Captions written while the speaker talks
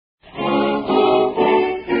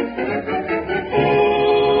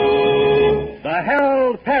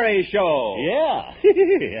Peary Show. Yeah.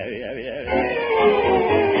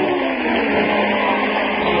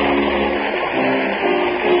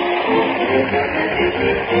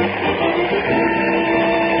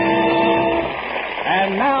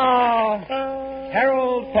 And now,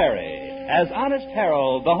 Harold Peary as Honest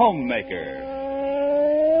Harold, the homemaker.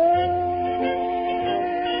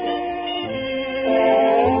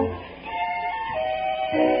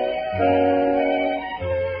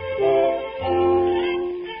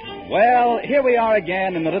 Well, here we are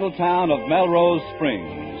again in the little town of Melrose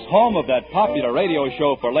Springs, home of that popular radio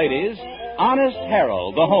show for ladies, Honest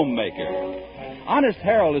Harold, the homemaker. Honest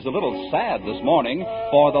Harold is a little sad this morning,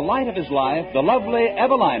 for the light of his life, the lovely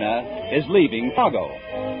Evelina, is leaving Fargo.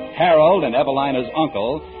 Harold and Evelina's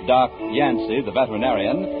uncle, Doc Yancey, the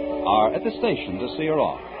veterinarian, are at the station to see her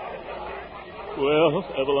off. Well,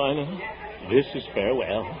 Evelina, this is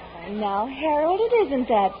farewell. Now, Harold, it isn't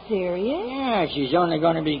that serious. Yeah, she's only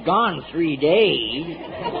going to be gone 3 days.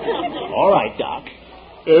 All right, Doc.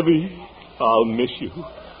 Evie, I'll miss you.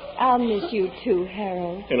 I'll miss you too,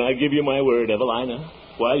 Harold. And I give you my word, Evelina.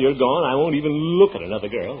 While you're gone, I won't even look at another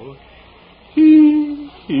girl.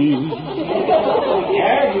 Harold,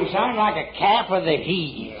 you sound like a calf with a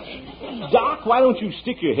heave. Doc, why don't you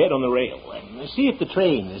stick your head on the rail and see if the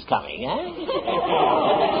train is coming, huh?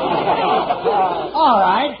 All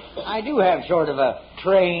right. I do have sort of a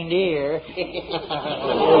trained ear.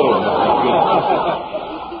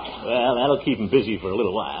 Well, that'll keep him busy for a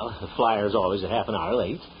little while. The flyer's always a half an hour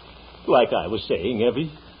late. Like I was saying,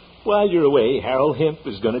 Evie, while you're away, Harold Hemp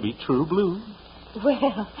is going to be true blue.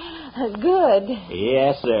 Well, good.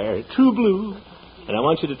 Yes, sir, true blue. And I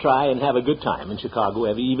want you to try and have a good time in Chicago,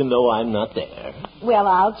 Evie, even though I'm not there. Well,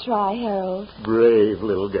 I'll try, Harold. Brave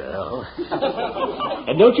little girl.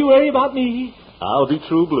 And don't you worry about me. I'll be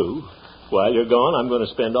true blue. While you're gone, I'm going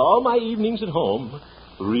to spend all my evenings at home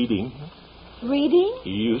reading. Reading?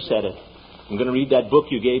 You said it. I'm going to read that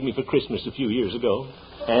book you gave me for Christmas a few years ago,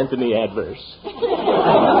 Anthony Adverse.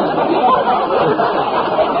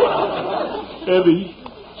 Evie,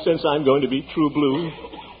 since I'm going to be true blue,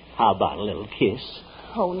 how about a little kiss?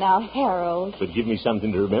 Oh, now, Harold. But give me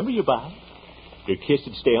something to remember you by. Your kiss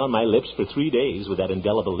would stay on my lips for 3 days with that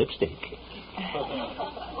indelible lipstick.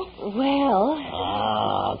 Well...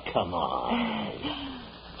 Ah, come on.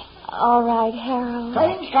 All right, Harold.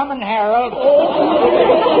 Train's coming, Harold.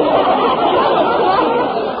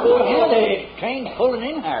 Yeah, the train's pulling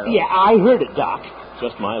in, Harold. Yeah, I heard it, Doc.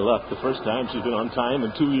 Just my luck. The first time she's been on time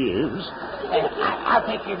in 2 years. I'll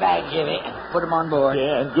take your bags, Evie, and put them on board.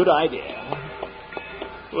 Yeah, good idea.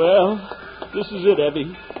 Well, this is it,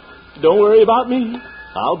 Evie. Don't worry about me.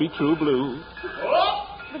 I'll be true blue.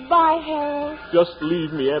 Goodbye, Harold. Just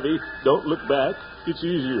leave me, Evie. Don't look back. It's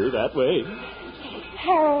easier that way.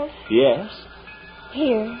 Harold. Yes?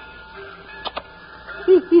 Here.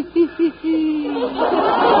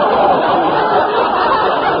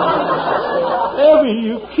 Evie,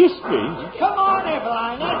 you kissed me. Come on,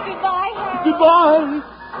 Evelina. Goodbye, Harold. Goodbye.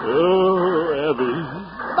 Oh, Evie.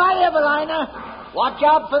 Bye, Evelina. Watch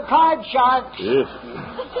out for card sharks.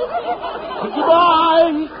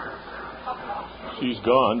 Goodbye. She's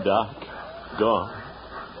gone, Doc. Gone.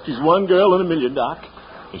 She's one girl in a million, Doc.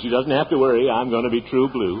 And she doesn't have to worry. I'm going to be true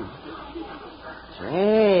blue.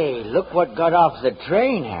 Say, look what got off the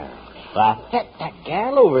train, Harold. What? That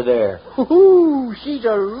gal over there. Ooh, she's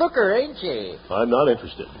a looker, ain't she? I'm not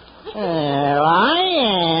interested. Well, I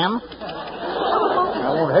am. It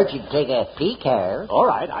won't hurt you to take a peek, Harold. All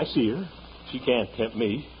right, I see her. She can't tempt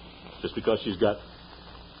me just because she's got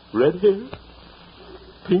red hair,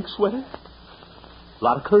 pink sweater, a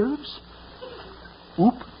lot of curves.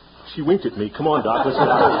 Oop, she winked at me. Come on, Doc, let's get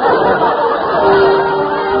out.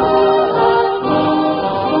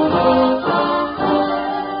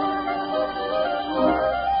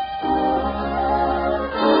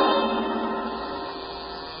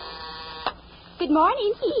 Good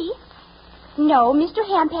morning, Tea. No, Mr.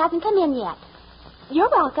 Hemp hasn't come in yet. You're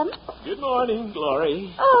welcome. Good morning,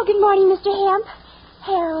 Glory. Oh, good morning, Mr. Hemp.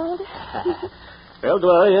 Harold. Well,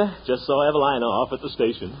 Gloria, just saw Evelina off at the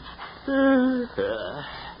station.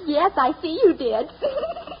 Yes, I see you did.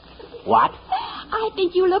 What? I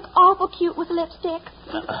think you look awful cute with lipstick.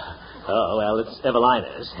 Oh, well, it's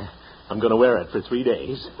Evelina's. I'm going to wear it for 3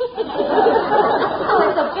 days. Oh,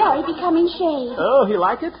 it's a very becoming shade. Oh, you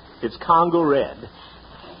like it? It's Congo red.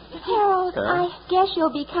 Harold, I guess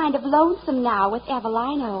you'll be kind of lonesome now with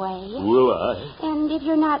Evelina away. Will I? And if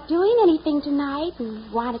you're not doing anything tonight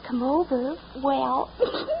and want to come over, well...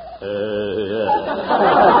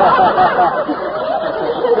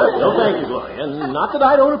 No, thank you, Gloria. And not that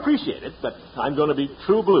I don't appreciate it, but I'm going to be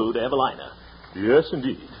true blue to Evelina. Yes,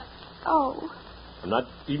 indeed. Oh. I'm not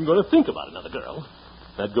even going to think about another girl.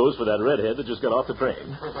 That goes for that redhead that just got off the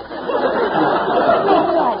train.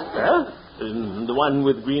 Huh? The one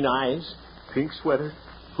with green eyes, pink sweater,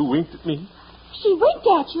 who winked at me. She winked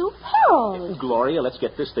at you, Harold. Gloria, let's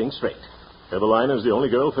get this thing straight. Evelina's the only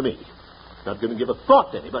girl for me. Not going to give a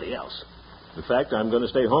thought to anybody else. In fact, I'm going to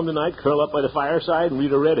stay home tonight, curl up by the fireside, and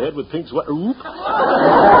read a redhead with pink sweater. Oop.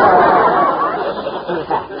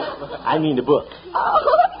 I mean the book.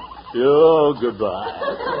 Oh, goodbye.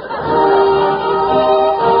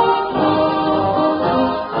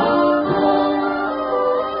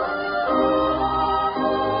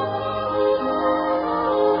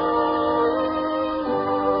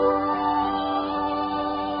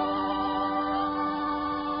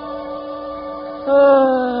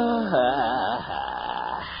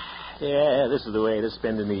 Yeah, this is the way to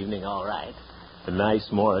spend an evening, all right. A nice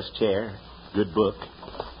Morris chair, good book.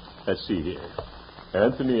 Let's see here.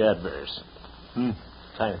 Anthony Adverse.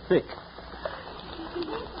 Kind of thick.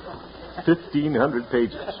 1,500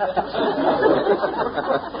 pages.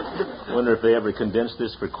 Wonder if they ever condensed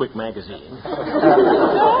this for Quick Magazine.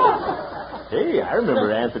 Hey, I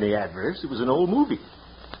remember Anthony Adverse. It was an old movie.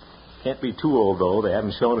 Can't be too old, though. They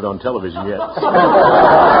haven't shown it on television yet.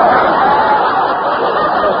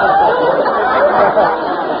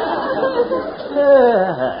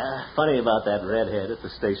 Funny about that redhead at the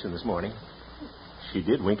station this morning. She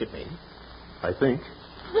did wink at me, I think.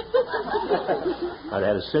 I'd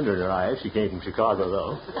had a cinder in her eye if she came from Chicago,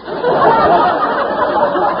 though.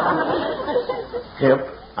 Hemp,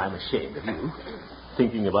 I'm ashamed of you.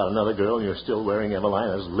 Thinking about another girl and you're still wearing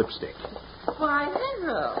Evelina's lipstick. Why,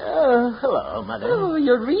 hello. Hello, Mother. Oh,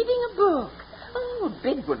 you're reading a book. Oh, a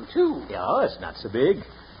big one, too. Yeah, it's not so big.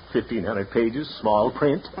 1,500 pages, small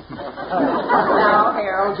print. Now,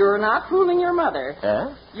 Harold, you're not fooling your mother.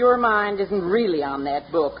 Huh? Your mind isn't really on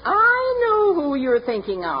that book. I know who you're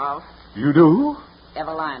thinking of. You do?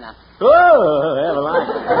 Evelina. Oh,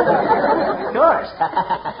 Evelina. Of course.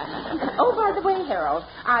 Oh, by the way, Harold,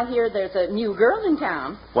 I hear there's a new girl in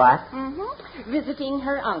town. What? Mm-hmm. Visiting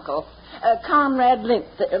her uncle, Comrade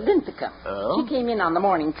Linthicum. Oh? She came in on the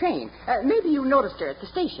morning train. Maybe you noticed her at the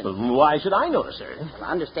station. Why should I notice her? Well,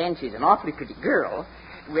 I understand she's an awfully pretty girl.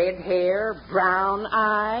 Red hair, brown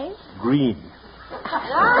eyes. Green.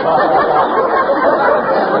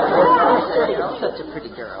 Such a pretty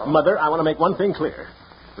girl. Mother, I want to make one thing clear.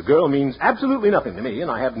 The girl means absolutely nothing to me,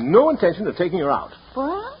 and I have no intention of taking her out.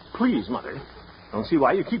 What? Please, Mother. I don't see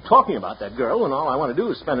why you keep talking about that girl when all I want to do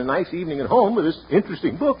is spend a nice evening at home with this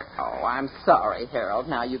interesting book. Oh, I'm sorry, Harold.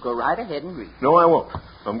 Now you go right ahead and read. No, I won't.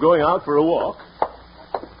 I'm going out for a walk.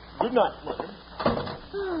 Good night, Mother.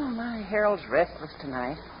 Oh, my Harold's restless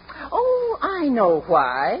tonight. Oh, I know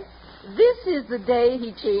why. This is the day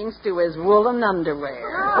he changed to his woolen underwear.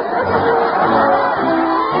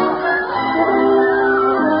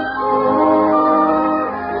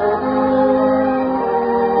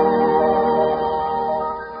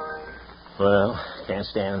 Well, can't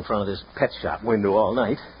stand in front of this pet shop window all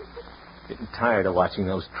night. Getting tired of watching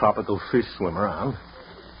those tropical fish swim around.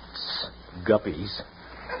 Guppies.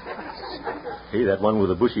 Hey, that one with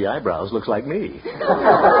the bushy eyebrows looks like me.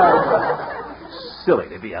 Silly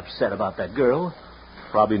to be upset about that girl.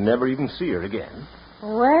 Probably never even see her again.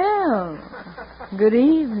 Well, good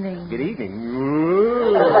evening. Good evening.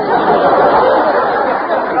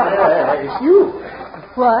 It's you.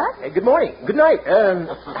 What? Hey, good morning. Good night.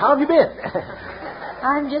 How have you been?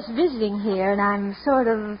 I'm just visiting here, and I'm sort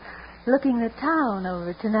of looking the town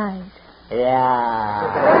over tonight. Yeah.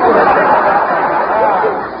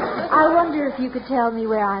 I wonder if you could tell me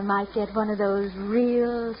where I might get one of those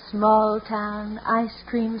real small-town ice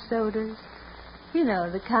cream sodas. You know,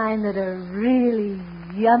 the kind that are really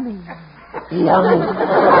yummy. Yummy.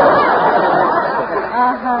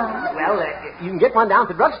 Uh-huh. Well, you can get one down at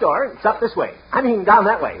the drugstore. It's up this way. I mean, down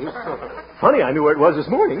that way. Funny, I knew where it was this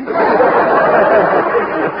morning.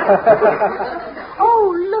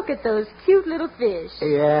 Oh, look at those cute little fish.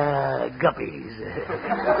 Yeah, guppies.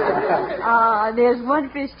 There's one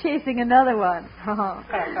fish chasing another one.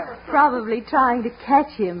 Probably trying to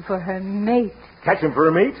catch him for her mate. Catch him for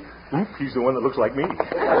a mate? Oop, he's the one that looks like me.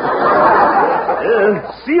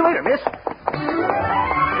 See you later, miss.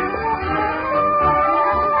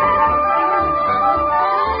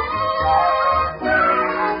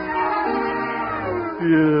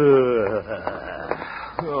 Yeah.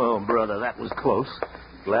 Oh, brother, that was close.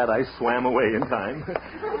 Glad I swam away in time.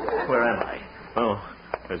 Where am I? Oh,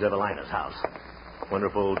 there's Evelina's house.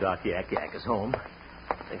 Wonderful old Doc Yak Yak is home.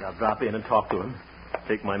 Think I'll drop in and talk to him.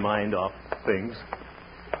 Take my mind off things.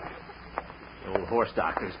 The old horse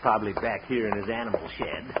doctor's probably back here in his animal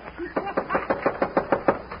shed.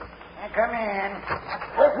 Come in.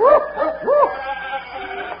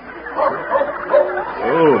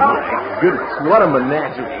 Oh, my goodness. What a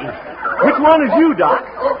menagerie. Which one is you, Doc?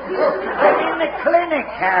 In the clinic,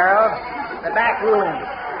 Harold. The back room.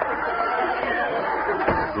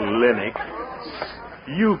 Clinic?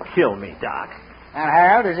 You kill me, Doc. Now,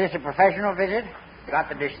 Harold, is this a professional visit? Got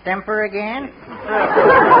the distemper again?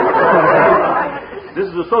 This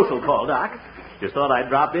is a social call, Doc. Just thought I'd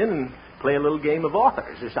drop in and play a little game of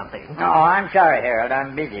authors or something. Oh, I'm sorry, Harold.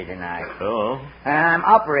 I'm busy tonight. Oh? I'm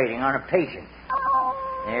operating on a patient.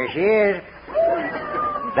 There she is.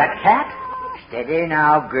 That cat? Steady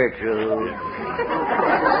now, Gertrude.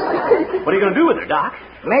 What are you going to do with her, Doc?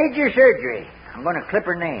 Major surgery. I'm going to clip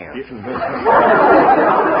her nails.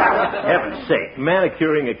 Heaven's sake,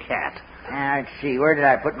 manicuring a cat. Let's see, where did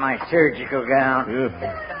I put my surgical gown? Yeah.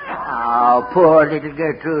 Oh, poor little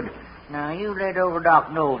Gertrude. Now, you let old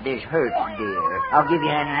Doc know if this hurts, dear. I'll give you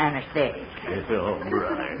an anesthetic. Oh,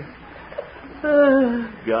 brother.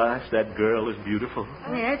 Gosh, that girl is beautiful.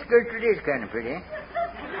 Yes, Gertrude is kind of pretty.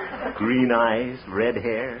 Green eyes, red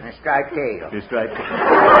hair. And a striped tail. Your striped tail.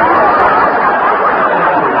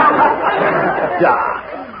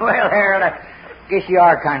 Doc. Well, Harold, I guess you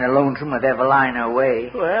are kind of lonesome with Evelina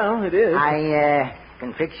away. Well, it is. I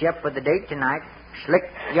can fix you up with a date tonight. Slick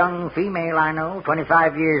young female I know,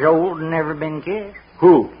 25 years old and never been kissed.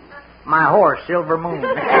 Who? My horse, Silver Moon.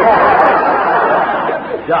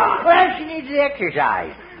 Doc. Well, she needs the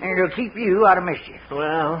exercise, and it'll keep you out of mischief.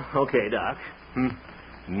 Well, okay, Doc.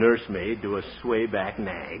 Nursemaid to a sway-back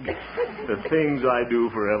nag. The things I do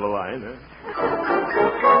for Evelina.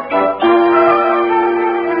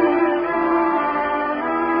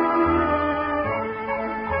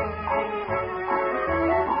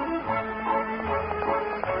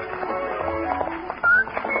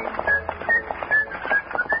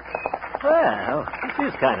 Well,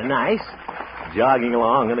 this is kind of nice. Jogging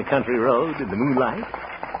along on a country road in the moonlight.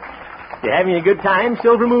 You having a good time,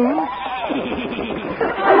 Silver Moon? Well,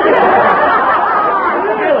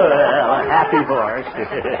 a happy horse.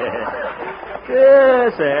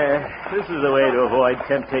 Yes, sir. This is the way to avoid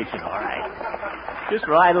temptation, all right. Just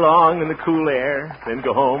ride along in the cool air, then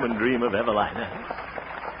go home and dream of Evelina.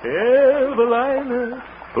 Evelina,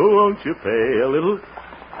 won't you pay a little...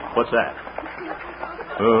 What's that?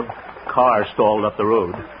 Car stalled up the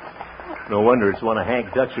road. No wonder it's one of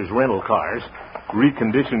Hank Dutcher's rental cars.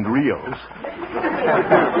 Reconditioned Rios.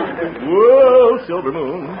 Whoa, Silver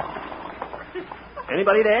Moon.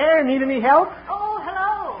 Anybody there? Need any help? Oh,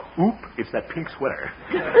 hello. Oop, it's that pink sweater.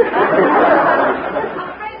 I'm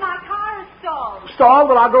afraid my car is stalled. Stalled?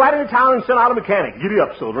 Well, I'll go right into town and send out a mechanic. Giddy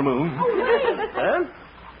up, Silver Moon. Huh?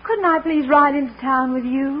 Couldn't I please ride into town with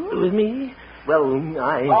you? With me? Well,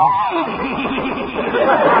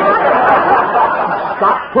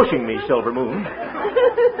 Stop pushing me, Silver Moon.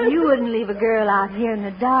 You wouldn't leave a girl out here in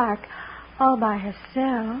the dark all by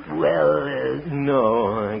herself. Well,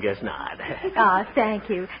 no, I guess not. Oh, thank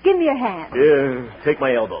you. Give me your hand. Take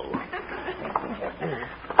my elbow.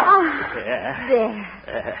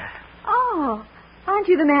 There. Oh, aren't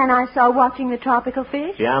you the man I saw watching the tropical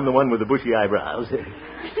fish? Yeah, I'm the one with the bushy eyebrows.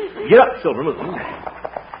 Get up, Silver Moon.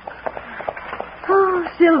 Oh,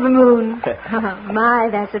 Silver Moon. My,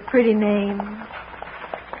 that's a pretty name.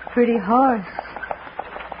 Pretty horse.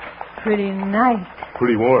 Pretty night.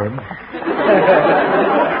 Pretty warm.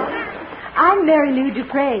 I'm Mary Lou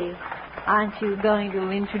Dupre. Aren't you going to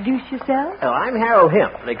introduce yourself? Oh, I'm Harold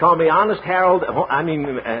Hemp. They call me Honest Harold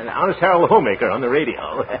the Homemaker on the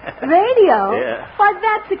radio. Radio? Yeah. Why,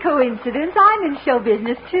 that's a coincidence. I'm in show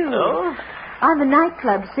business, too. Oh? I'm a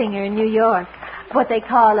nightclub singer in New York. What they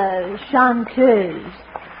call a chanteuse.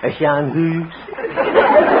 A chanteuse?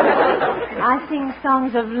 I sing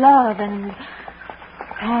songs of love and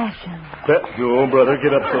passion. No, brother,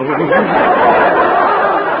 get up, Silver Moon.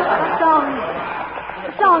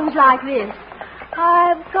 Songs like this.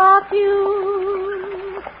 I've got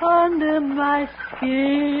you under my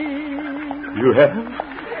skin. You have?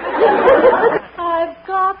 I've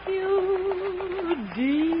got you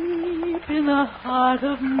deep in the heart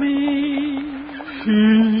of me.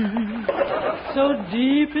 So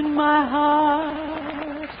deep in my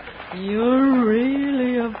heart, you're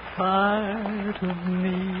really a part of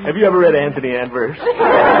me. Have you ever read Anthony Adverse?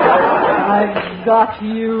 I've got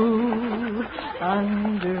you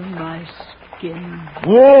under my skin.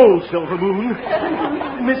 Whoa, Silver Moon.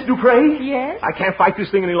 Miss Dupre? Yes? I can't fight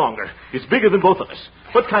this thing any longer. It's bigger than both of us.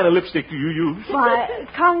 What kind of lipstick do you use? Why,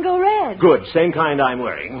 Congo Red. Good, same kind I'm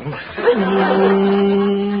wearing.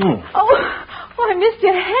 Oh,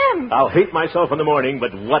 Mr. Hemp. I'll hate myself in the morning,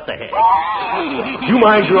 but what the heck? You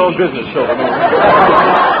mind your own business, Silverman.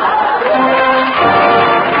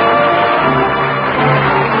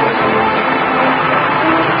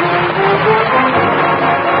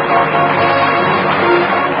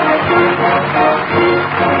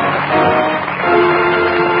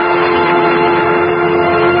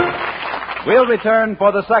 We'll return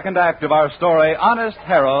for the second act of our story, Honest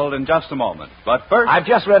Harold, in just a moment. But first... I've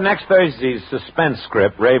just read next Thursday's suspense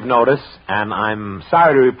script, Rave Notice, and I'm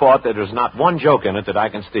sorry to report that there's not one joke in it that I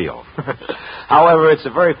can steal. However, it's a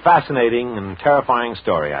very fascinating and terrifying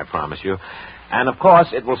story, I promise you. And, of course,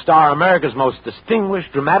 it will star America's most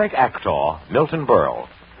distinguished dramatic actor, Milton Berle.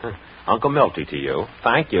 Uncle Milty to you.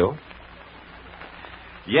 Thank you.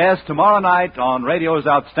 Yes, tomorrow night on radio's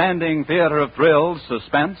outstanding theater of thrills,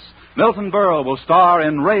 Suspense, Milton Berle will star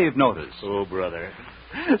in Rave Notice. Oh, brother.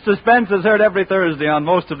 Suspense is heard every Thursday on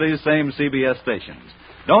most of these same CBS stations.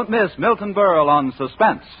 Don't miss Milton Berle on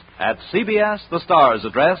Suspense at CBS, the Star's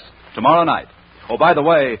address, tomorrow night. Oh, by the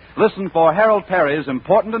way, listen for Harold Peary's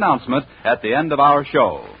important announcement at the end of our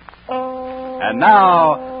show. And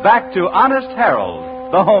now, back to Honest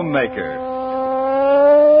Harold, the homemaker.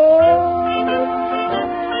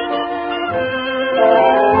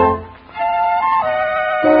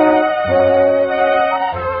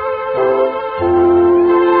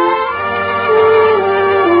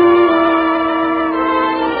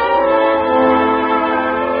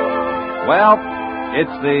 Well,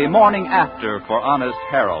 it's the morning after for Honest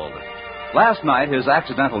Harold. Last night, his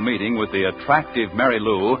accidental meeting with the attractive Mary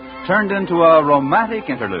Lou turned into a romantic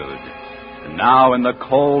interlude. And now, in the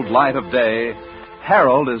cold light of day,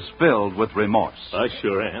 Harold is filled with remorse. I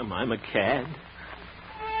sure am. I'm a cad.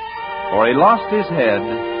 For he lost his head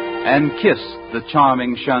and kissed the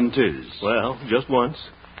charming Chanteuse. Well, just once.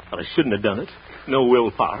 But I shouldn't have done it. No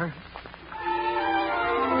willpower.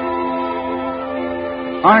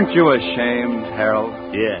 Aren't you ashamed,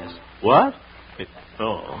 Harold? Yes. What?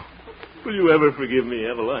 Oh. Will you ever forgive me,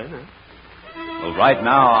 Evelina? Well, right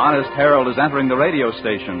now, Honest Harold is entering the radio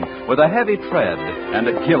station with a heavy tread and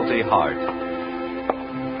a guilty heart.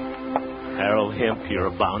 Harold Hemp, you're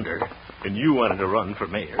a bounder, and you wanted to run for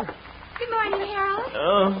mayor. Good morning, Harold.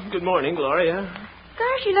 Oh, good morning, Gloria.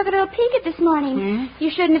 Gosh, you look a little peaked this morning.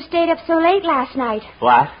 You shouldn't have stayed up so late last night.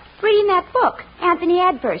 What? Reading that book, Anthony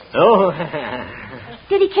Adverse. Oh.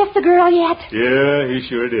 Did he kiss the girl yet? Yeah, he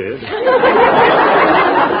sure did.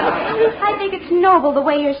 I think it's noble the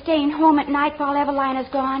way you're staying home at night while Evelina's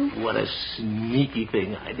gone. What a sneaky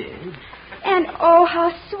thing I did. And oh,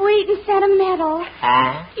 how sweet and sentimental.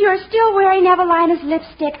 Huh? You're still wearing Evelina's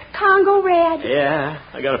lipstick, Congo red. Yeah,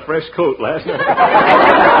 I got a fresh coat last night.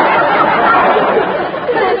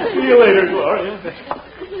 See you later, Gloria.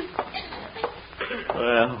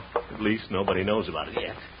 Well, at least nobody knows about it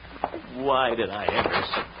yet. Why did I ever...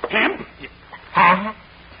 Hemp? Huh?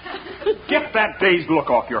 Get that dazed look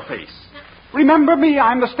off your face. Remember me,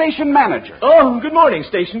 I'm the station manager. Oh, good morning,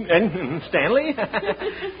 station... And Stanley?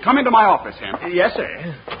 Come into my office, Hemp. Yes,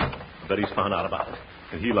 sir. But he's found out about it.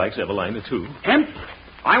 And he likes Evelina, too. Hemp,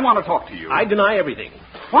 I want to talk to you. I deny everything.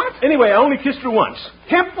 What? Anyway, I only kissed her once.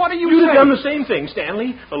 Hemp, what are you You'd saying? have done the same thing,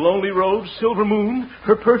 Stanley. A lonely road, silver moon,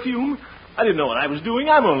 her perfume. I didn't know what I was doing.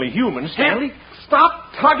 I'm only human, Stanley. Hemp,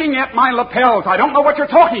 stop tugging at my lapels. I don't know what you're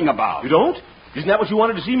talking about. You don't? Isn't that what you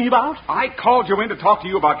wanted to see me about? I called you in to talk to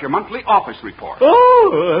you about your monthly office report.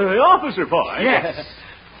 Oh, the office report. Yes.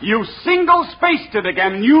 You single-spaced it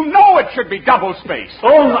again. You know it should be double-spaced.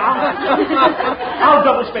 Oh, I'll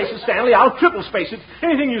double-space it, Stanley. I'll triple-space it.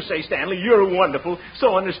 Anything you say, Stanley. You're wonderful,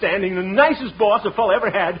 so understanding, the nicest boss a fellow ever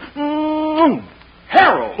had.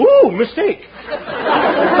 Harold! Ooh, mistake.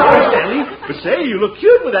 Sorry, Stanley. But say, you look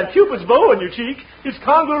cute with that Cupid's bow on your cheek. It's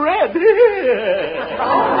Congo red.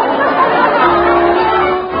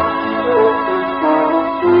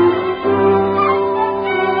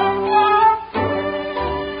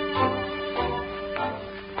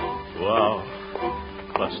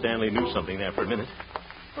 Wow. But Stanley knew something there for a minute.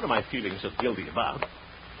 What am I feeling so guilty about?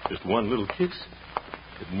 Just one little kiss.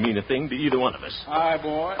 Didn't mean a thing to either one of us. Hi,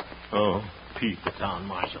 boy. Oh, Pete, the town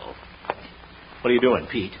marshal. What are you doing,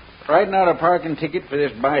 Pete? Writing out a parking ticket for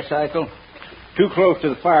this bicycle. Too close to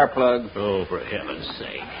the fire plug. Oh, for heaven's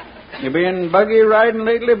sake. You been buggy riding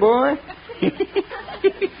lately, boy?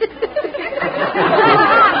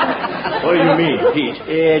 What do you mean, Pete?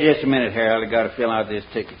 Yeah, just a minute, Harold. I got to fill out this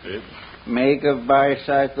ticket. Make of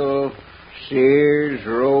bicycle, Sears,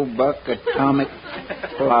 Roebuck, Atomic,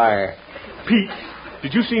 Flyer. Pete,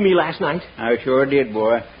 did you see me last night? I sure did,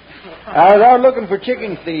 boy. I was out looking for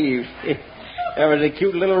chicken thieves. That was a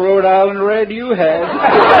cute little Rhode Island red you had.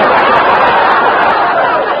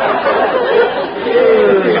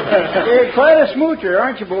 You're quite a smoocher,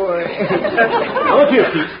 aren't you, boy? Look here,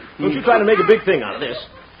 Pete. Don't you try to make a big thing out of this.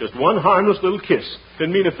 Just one harmless little kiss.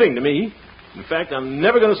 Didn't mean a thing to me. In fact, I'm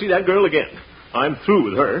never going to see that girl again. I'm through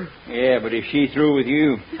with her. Yeah, but is she through with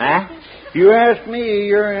you? Huh? If you ask me,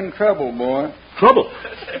 you're in trouble, boy. Trouble?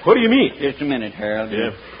 What do you mean? Just a minute, Harold.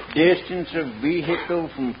 Yeah. Distance of vehicle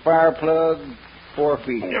from fire plug, 4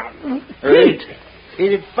 feet. Pete!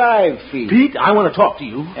 Is it 5 feet? Pete, I want to talk to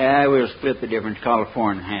you. I will split the difference, call it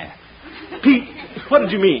 4 1/2. Pete, what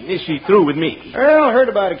did you mean? Is she through with me? Well, I heard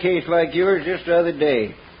about a case like yours just the other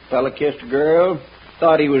day. Fella kissed a girl,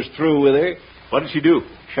 thought he was through with her. What did she do?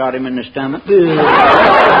 Shot him in the stomach. Shot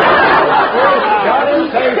him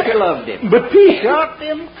because she loved him. But Pete... Shot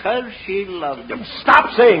him because she loved him.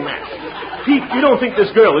 Stop saying that. Pete, you don't think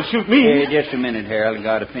this girl would shoot me? Hey, just a minute, Harold. I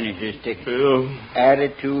got to finish this ticket. Oh.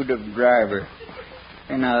 Attitude of driver.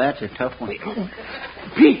 Hey, now, that's a tough one.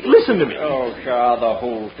 Pete, listen to me. Oh, Shaw, the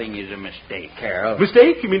whole thing is a mistake, Harold.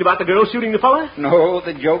 Mistake? You mean about the girl shooting the fella? No,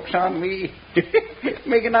 the joke's on me.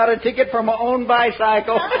 Making out a ticket for my own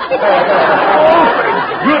bicycle.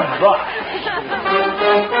 Goodbye.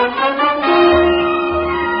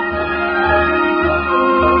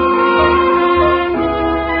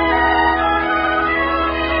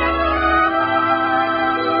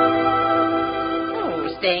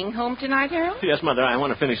 Staying home tonight, Harold? Yes, Mother, I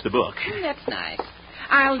want to finish the book. That's nice.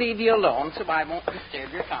 I'll leave you alone so I won't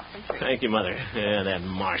disturb your concentration. Thank you, Mother. Yeah, that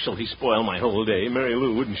Marshal, he spoiled my whole day. Mary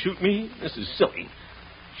Lou wouldn't shoot me. This is silly.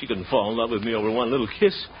 She couldn't fall in love with me over one little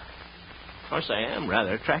kiss. Of course, I am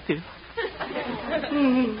rather attractive.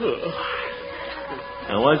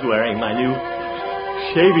 I was wearing my new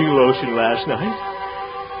shaving lotion last night.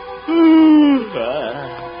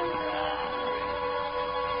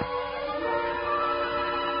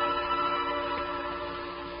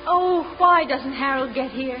 Oh, why doesn't Harold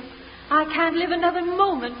get here? I can't live another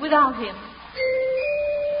moment without him.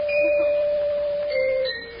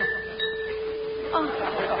 Oh,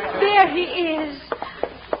 there he is.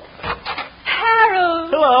 Harold!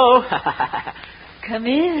 Hello. Come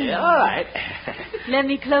in. Yeah, all right. Let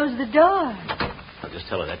me close the door. I'll just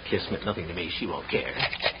tell her that kiss meant nothing to me. She won't care.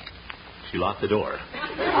 She locked the door. She's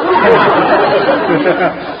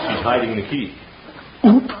hiding the key.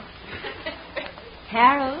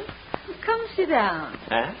 Harold, come sit down.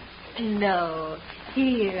 Huh? No,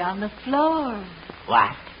 here on the floor.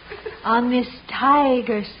 What? On this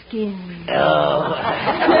tiger skin. Oh.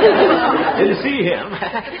 Good to see him.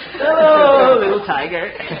 Hello, little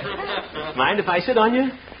tiger. Mind if I sit on you?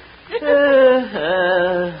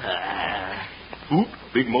 Oop,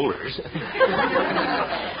 big molars.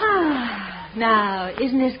 Now,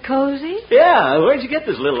 isn't this cozy? Yeah, where'd you get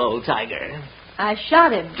this little old tiger? I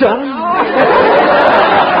shot him. He's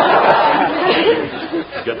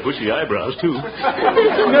got bushy eyebrows, too.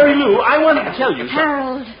 Mary Lou, I wanted to tell you something.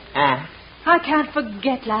 Harold, I can't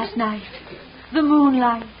forget last night. The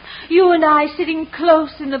moonlight. You and I sitting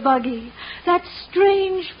close in the buggy. That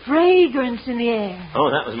strange fragrance in the air. Oh,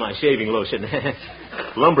 that was my shaving lotion.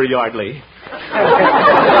 Lumberyardly.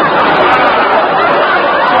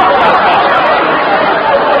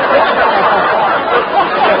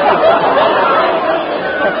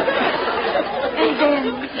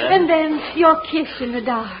 And then your kiss in the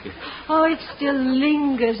dark. Oh, it still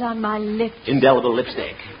lingers on my lips. Indelible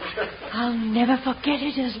lipstick. I'll never forget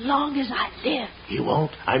it as long as I live. You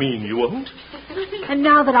won't? I mean, you won't? And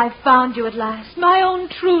now that I've found you at last, my own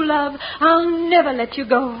true love, I'll never let you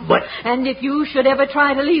go. But... And if you should ever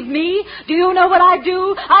try to leave me, do you know what I'd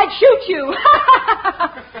do? I'd shoot you.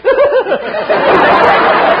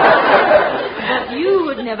 But you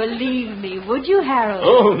would never leave me, would you, Harold?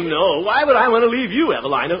 Oh, no. Why would I want to leave you,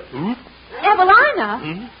 Evelina? Ooh. Evelina?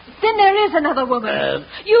 Hmm? Then there is another woman.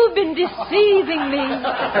 You've been deceiving me.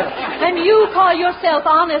 And you call yourself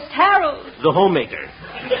Honest Harold. The homemaker.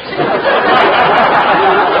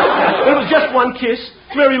 It was just one kiss.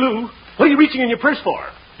 Mary Lou, what are you reaching in your purse for?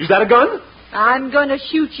 Is that a gun? I'm going to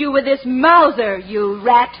shoot you with this Mauser, you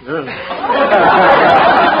rat. Wait a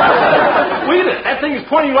minute. That thing is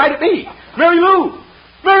pointing right at me. Mary Lou!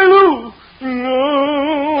 Mary Lou!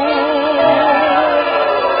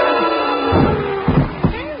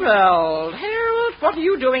 Harold, what are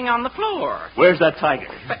you doing on the floor? Where's that tiger?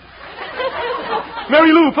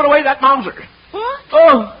 Mary Lou, put away that Mauser. What?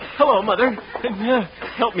 Oh, hello, Mother.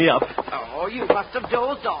 Help me up. Oh, you must have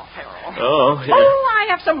dozed off, Harold. Oh, yeah. Oh, I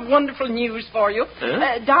have some wonderful news for you.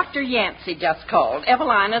 Huh? Dr. Yancey just called.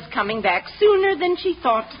 Evelina's coming back sooner than she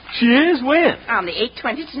thought. She is? When? On the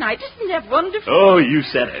 8:20 tonight. Isn't that wonderful? Oh, you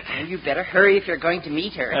said it. Well, you better hurry if you're going to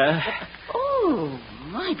meet her. Oh,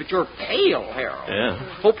 My, but you're pale, Harold. Yeah.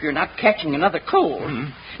 Hope you're not catching another cold.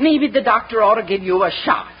 Maybe the doctor ought to give you a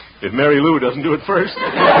shot. If Mary Lou doesn't do it first.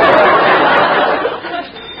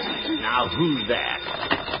 Now, who's that?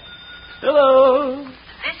 Hello.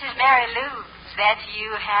 This is Mary Lou. That's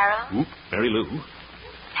you, Harold? Oop, Mary Lou.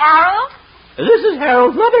 Harold? This is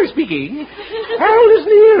Harold's mother speaking. Harold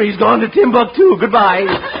isn't here. He's gone to Timbuktu. Goodbye.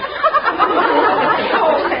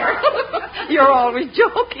 Oh, Harold. You're always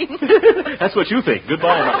joking. That's what you think.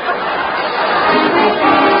 Goodbye.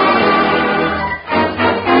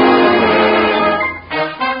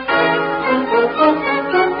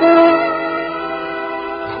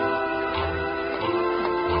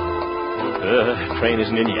 Train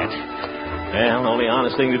isn't in yet. Well, the only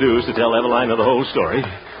honest thing to do is to tell Evelina the whole story.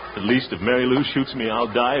 At least if Mary Lou shoots me,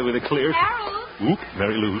 I'll die with a clear... Harold? Oop,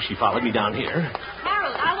 Mary Lou, she followed me down here.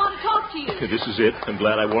 Harold, I want to talk to you. This is it. I'm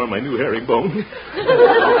glad I wore my new herringbone.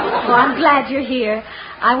 Oh, I'm glad you're here.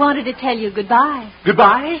 I wanted to tell you goodbye.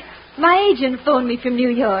 Goodbye? My agent phoned me from New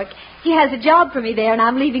York. He has a job for me there, and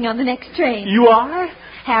I'm leaving on the next train. You are?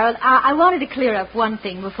 Harold, I wanted to clear up one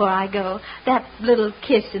thing before I go. That little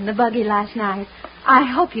kiss in the buggy last night. I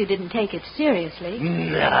hope you didn't take it seriously.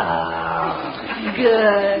 No.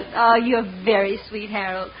 Good. Oh, you're very sweet,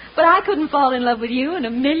 Harold. But I couldn't fall in love with you in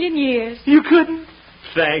a million years. You couldn't?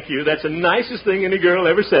 Thank you. That's the nicest thing any girl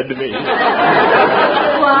ever said to me.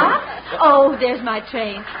 What? Oh, there's my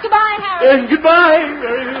train. Goodbye, Harold. Goodbye,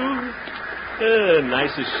 Mary Lou.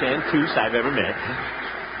 Nicest Chanteuse I've ever met.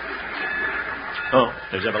 Oh,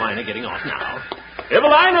 there's Evelina getting off now.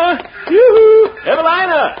 Evelina! Yoo-hoo!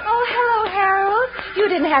 Evelina! Oh, hello, Harold. You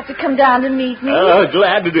didn't have to come down to meet me. Oh,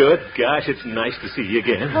 glad to do it. Gosh, it's nice to see you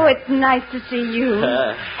again. Oh, it's nice to see you.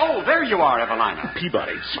 Oh, there you are, Evelina.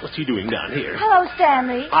 Peabody, what's he doing down here? Hello,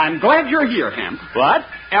 Stanley. I'm glad you're here, Hemp. What?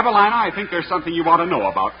 Evelina, I think there's something you ought to know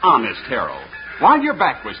about Honest Harold. While your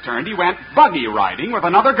back was turned, he went buggy riding with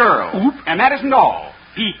another girl. Oop. And that isn't all.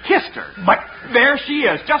 He kissed her. But there she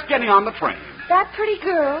is, just getting on the train. That pretty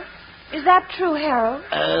girl. Is that true, Harold?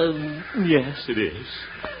 Yes, it is.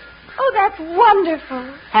 Oh, that's wonderful.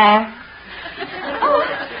 Huh? Oh,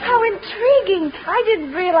 how intriguing. I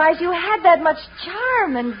didn't realize you had that much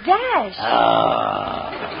charm and dash.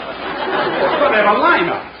 But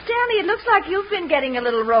Evelina. Stanley, it looks like you've been getting a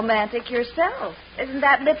little romantic yourself. Isn't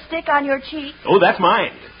that lipstick on your cheek? Oh, that's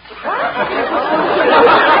mine. What?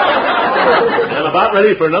 I'm about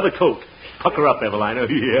ready for another coat. Pucker up, Evelina.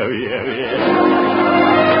 Yeah.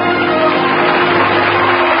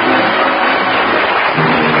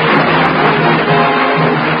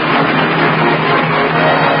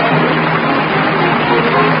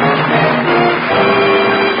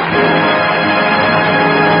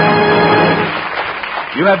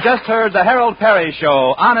 You have just heard the Harold Peary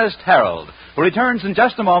Show, Honest Harold, who returns in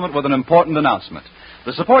just a moment with an important announcement.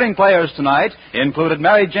 The supporting players tonight included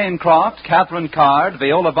Mary Jane Croft, Catherine Card,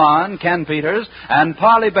 Viola Vaughn, Ken Peters, and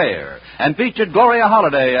Parley Bayer, and featured Gloria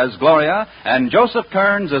Holliday as Gloria and Joseph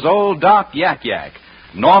Kearns as Old Doc Yak Yak.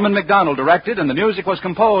 Norman McDonald directed, and the music was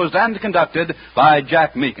composed and conducted by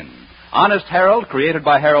Jack Meakin. Honest Harold, created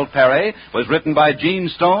by Harold Peary, was written by Gene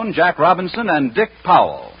Stone, Jack Robinson, and Dick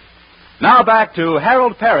Powell. Now back to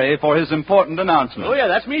Harold Peary for his important announcement. Oh, yeah,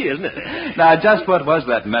 that's me, isn't it? Now, just what was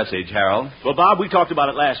that message, Harold? Well, Bob, we talked about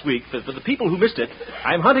it last week. For the people who missed it,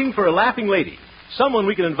 I'm hunting for a laughing lady, someone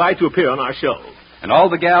we can invite to appear on our show. And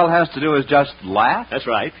all the gal has to do is just laugh? That's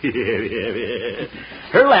right.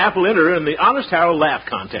 Her laugh will enter in the Honest Harold Laugh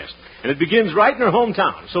Contest, and it begins right in her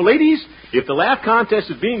hometown. So, ladies, if the laugh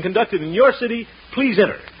contest is being conducted in your city, please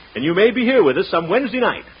enter. And you may be here with us some Wednesday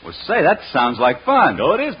night. Well, say, that sounds like fun.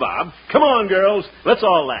 Oh, it is, Bob. Come on, girls. Let's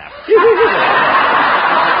all laugh.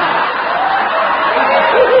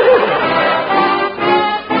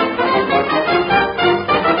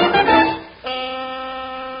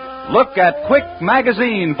 Look at Quick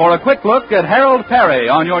Magazine for a quick look at Harold Peary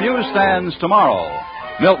on your newsstands tomorrow.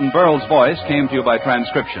 Milton Berle's voice came to you by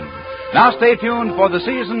transcription. Now stay tuned for the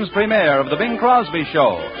season's premiere of The Bing Crosby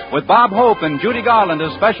Show with Bob Hope and Judy Garland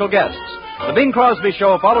as special guests. The Bing Crosby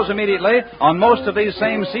Show follows immediately on most of these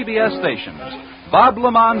same CBS stations. Bob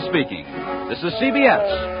Lamont speaking. This is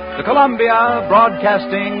CBS, the Columbia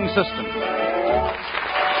Broadcasting System.